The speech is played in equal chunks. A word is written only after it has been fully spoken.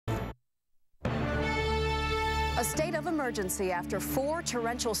A state of emergency after 4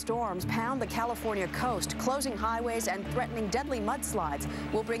 torrential storms pound the California coast, closing highways and threatening deadly mudslides.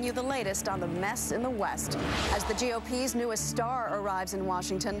 We'll bring you the latest on the mess in the West. As the GOP's newest star arrives in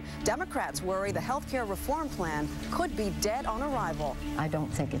Washington, Democrats worry the health care reform plan could be dead on arrival. I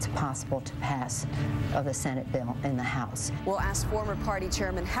don't think it's possible to pass the Senate bill in the House. We'll ask former party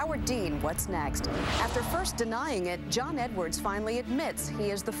chairman Howard Dean what's next. After first denying it, John Edwards finally admits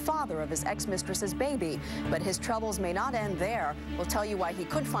he is the father of his ex-mistress's baby, but his troubles may not end there. We'll tell you why he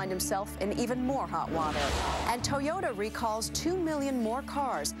could find himself in even more hot water. And Toyota recalls 2 million more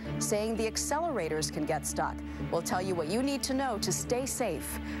cars, saying the accelerators can get stuck. We'll tell you what you need to know to stay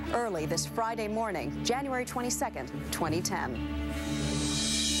safe. Early this Friday morning, January 22nd, 2010.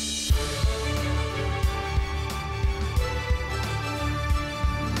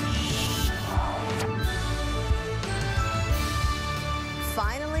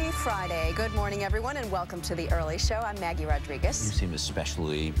 Finally, Friday. Good morning, everyone, and welcome to the Early Show. I'm Maggie Rodriguez. You seem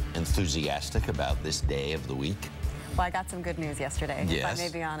especially enthusiastic about this day of the week. Well, I got some good news yesterday, yes. if I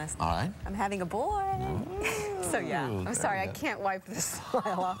may be honest. All right. I'm having a boy. So, yeah, I'm sorry, I can't wipe this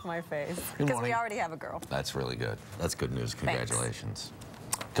smile off my face because we already have a girl. That's really good. That's good news. Congratulations. Thanks.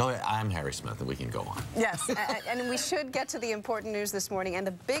 Go ahead. I'm Harry Smith, and we can go on. Yes, and we should get to the important news this morning. And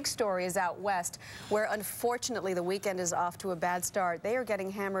the big story is out west, where unfortunately the weekend is off to a bad start. They are getting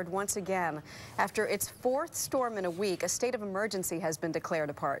hammered once again. After its 4th storm in a week, a state of emergency has been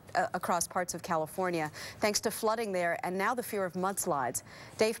declared across parts of California, thanks to flooding there and now the fear of mudslides.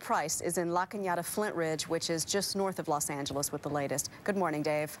 Dave Price is in La Cañada Flint Ridge, which is just north of Los Angeles, with the latest. Good morning,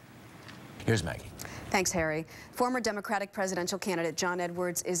 Dave. Here's Maggie. Thanks, Harry. Former Democratic presidential candidate John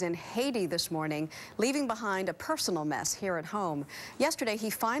Edwards is in Haiti this morning, leaving behind a personal mess here at home. Yesterday, he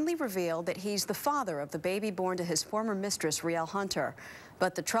finally revealed that he's the father of the baby born to his former mistress, Rielle Hunter.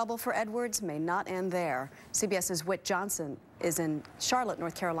 But the trouble for Edwards may not end there. CBS's Whit Johnson is in Charlotte,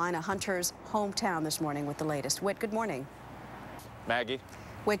 North Carolina, Hunter's hometown, this morning with the latest. Whit, good morning. Maggie.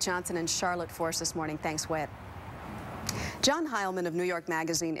 Whit Johnson in Charlotte for us this morning. Thanks, Whit. John Heilman of New York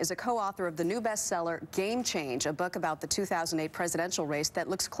Magazine is a co-author of the new bestseller Game Change, a book about the 2008 presidential race that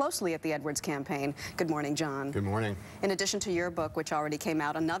looks closely at the Edwards campaign. Good morning, John. Good morning. In addition to your book, which already came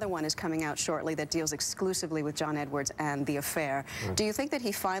out, another one is coming out shortly that deals exclusively with John Edwards and the affair. Do you think that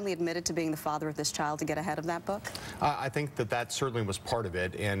he finally admitted to being the father of this child to get ahead of that book? I think that certainly was part of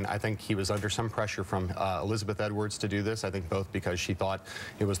it, and I think he was under some pressure from Elizabeth Edwards to do this. I think both because she thought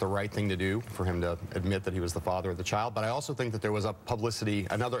it was the right thing to do for him to admit that he was the father of the child, but I also think that there was an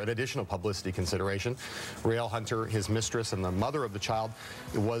additional publicity consideration. Rielle Hunter, his mistress and the mother of the child,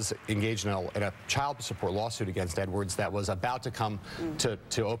 was engaged in a child support lawsuit against Edwards that was about to come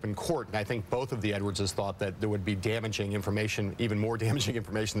to open court. And I think both of the Edwardses thought that there would be damaging information, even more damaging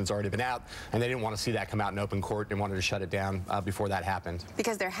information that's already been out, and they didn't want to see that come out in open court and wanted to shut it down before that happened.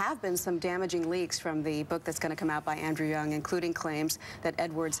 Because there have been some damaging leaks from the book that's going to come out by Andrew Young, including claims that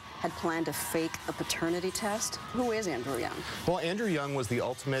Edwards had planned to fake a paternity test. Who is Andrew Young? Well, Andrew Young was the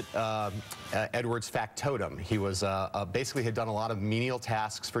ultimate Edwards factotum. He was basically had done a lot of menial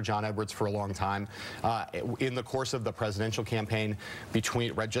tasks for John Edwards for a long time. In the course of the presidential campaign,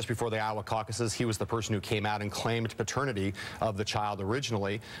 just before the Iowa caucuses, he was the person who came out and claimed paternity of the child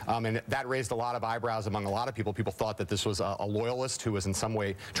originally, and that raised a lot of eyebrows among a lot of people. People thought that this was a loyalist who was in some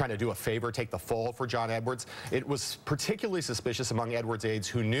way trying to do a favor, take the fall for John Edwards. It was particularly suspicious among Edwards aides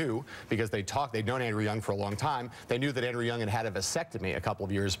who knew, because they'd known Andrew Young for a long time. They knew that Andrew Young had a vasectomy a couple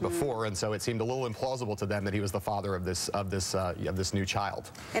of years before, and so it seemed a little implausible to them that he was the father of this new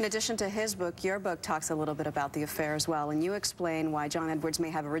child. In addition to his book, your book talks a little bit about the affair as well, and you explain why John Edwards may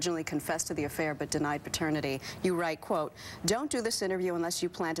have originally confessed to the affair but denied paternity. You write, quote, "Don't do this interview unless you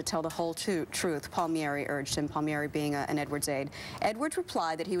plan to tell the whole truth," Palmieri urged him, Palmieri being an Edwards aide. Edwards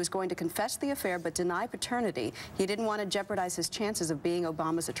replied that he was going to confess the affair but deny paternity. He didn't want to jeopardize his chances of being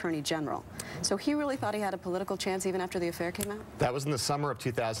Obama's attorney general. So he really thought he had a political chance even after the affair came out? That was in the summer of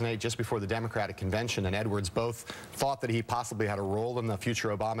 2008, just before the Democratic convention, and Edwards both thought that he possibly had a role in the future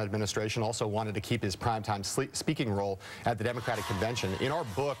Obama administration, also wanted to keep his primetime speaking role at the Democratic convention. In our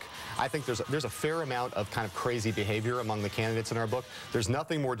book, I think there's a fair amount of kind of crazy behavior among the candidates in our book. There's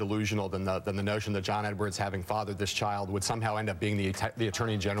nothing more delusional than the notion that John Edwards, having fathered this child, would somehow end up being the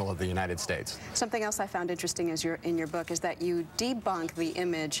Attorney General of the United States. Something else I found interesting in your book is that you debunk the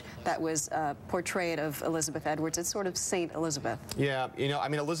image that was portrayed of Elizabeth Edwards. It's sort of St. Elizabeth. Yeah, I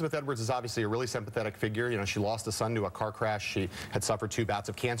mean, Elizabeth Edwards is obviously a really sympathetic figure. She lost a son to a car crash. She had suffered 2 bouts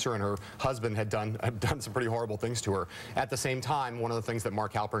of cancer, and her husband had done some pretty horrible things to her. At the same time, one of the things that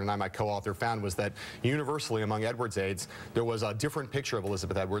Mark Halpern and I, my co-author, found was that universally among Edwards aides, there was a different picture of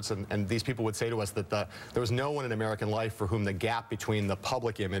Elizabeth Edwards, and these people would say to us that there was no one in American life for whom the gap between the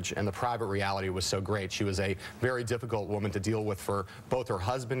public image and the private reality was so great. She was a very difficult woman to deal with for both her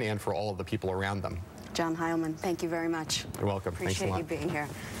husband and for all of the people around them. John Heilman, thank you very much. You're welcome. Appreciate you being here.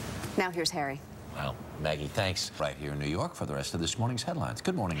 Now here's Harry. Well, Maggie, thanks. Right here in New York for the rest of this morning's headlines.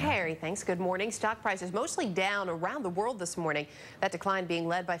 Good morning, Harry, thanks. Good morning. Stock prices mostly down around the world this morning. That decline being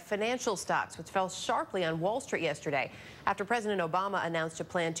led by financial stocks, which fell sharply on Wall Street yesterday after President Obama announced a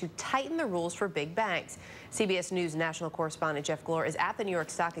plan to tighten the rules for big banks. CBS News national correspondent Jeff Glor is at the New York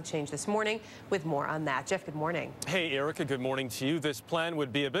Stock Exchange this morning with more on that. Jeff, good morning. Hey, Erica, good morning to you. This plan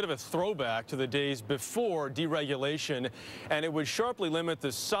would be a bit of a throwback to the days before deregulation, and it would sharply limit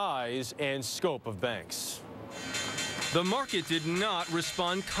the size and scope of banks. The market did not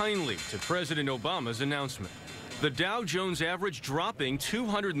respond kindly to President Obama's announcement. The Dow Jones average dropping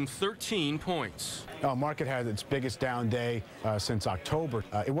 213 points. Market had its biggest down day since October.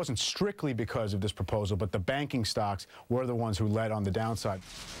 It wasn't strictly because of this proposal, but the banking stocks were the ones who led on the downside.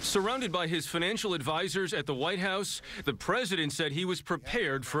 Surrounded by his financial advisors at the White House, the president said he was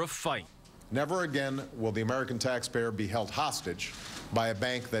prepared for a fight. Never again will the American taxpayer be held hostage by a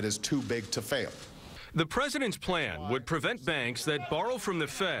bank that is too big to fail. The president's plan would prevent banks that borrow from the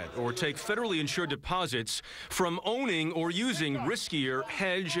Fed or take federally insured deposits from owning or using riskier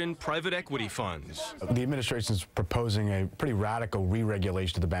hedge and private equity funds. The administration is proposing a pretty radical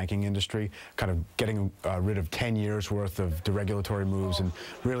re-regulation of the banking industry, kind of getting rid of 10 years worth of deregulatory moves and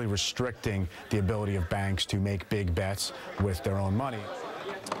really restricting the ability of banks to make big bets with their own money.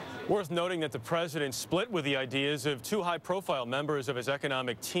 Worth noting that the president split with the ideas of 2 high-profile members of his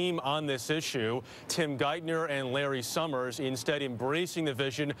economic team on this issue, Tim Geithner and Larry Summers, instead embracing the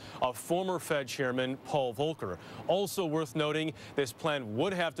vision of former Fed Chairman Paul Volcker. Also worth noting, this plan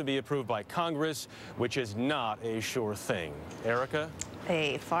would have to be approved by Congress, which is not a sure thing. Erica?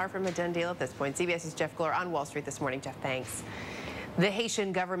 Far from a done deal at this point. CBS's Jeff Glor on Wall Street this morning. Jeff, thanks. The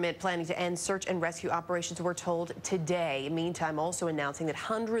Haitian government planning to end search and rescue operations, we're told, today. Meantime, also announcing that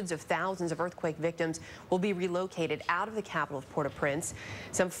hundreds of thousands of earthquake victims will be relocated out of the capital of Port-au-Prince.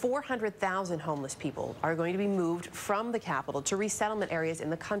 Some 400,000 homeless people are going to be moved from the capital to resettlement areas in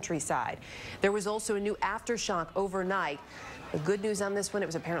the countryside. There was also a new aftershock overnight. The good news on this one, it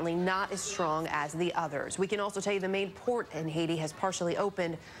was apparently not as strong as the others. We can also tell you the main port in Haiti has partially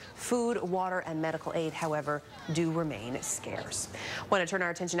opened. Food, water, and medical aid, however, do remain scarce. Want to turn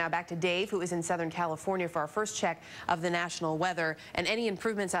our attention now back to Dave, who is in Southern California for our first check of the national weather. And any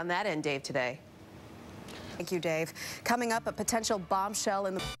improvements on that end, Dave, today? Thank you, Dave. Coming up, a potential bombshell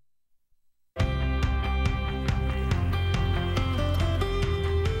in the...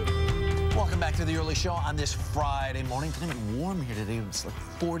 Welcome back to the early show on this Friday morning. It's kind of warm here today. It's like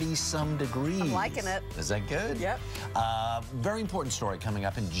 40-some degrees. I'm liking it. Is that good? Yep. Very important story coming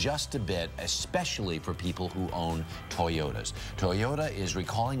up in just a bit, especially for people who own Toyotas. Toyota is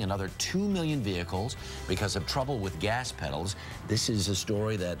recalling another 2 million vehicles because of trouble with gas pedals. This is a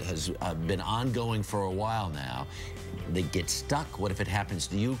story that has been ongoing for a while now. They get stuck. What if it happens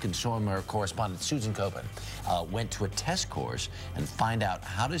to you? Consumer correspondent Susan Copen went to a test course and find out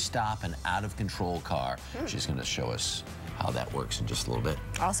how to stop an out-of-control car. She's going to show us how that works in just a little bit.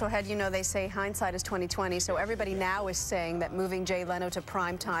 Also, Ed, you know, they say hindsight is 20/20, so everybody now is saying that moving Jay Leno to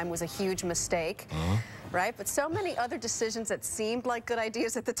prime time was a huge mistake. Right? But so many other decisions that seemed like good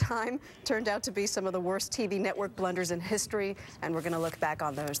ideas at the time turned out to be some of the worst TV network blunders in history, and we're going to look back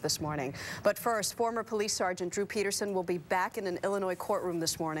on those this morning. But first, former police sergeant Drew Peterson will be back in an Illinois courtroom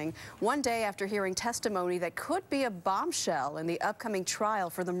this morning, one day after hearing testimony that could be a bombshell in the upcoming trial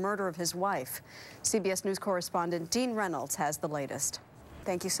for the murder of his wife. CBS News correspondent Dean Reynolds has the latest.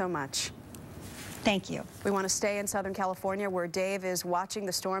 Thank you so much. Thank you. We want to stay in Southern California, where Dave is watching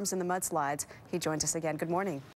the storms and the mudslides. He joins us again. Good morning.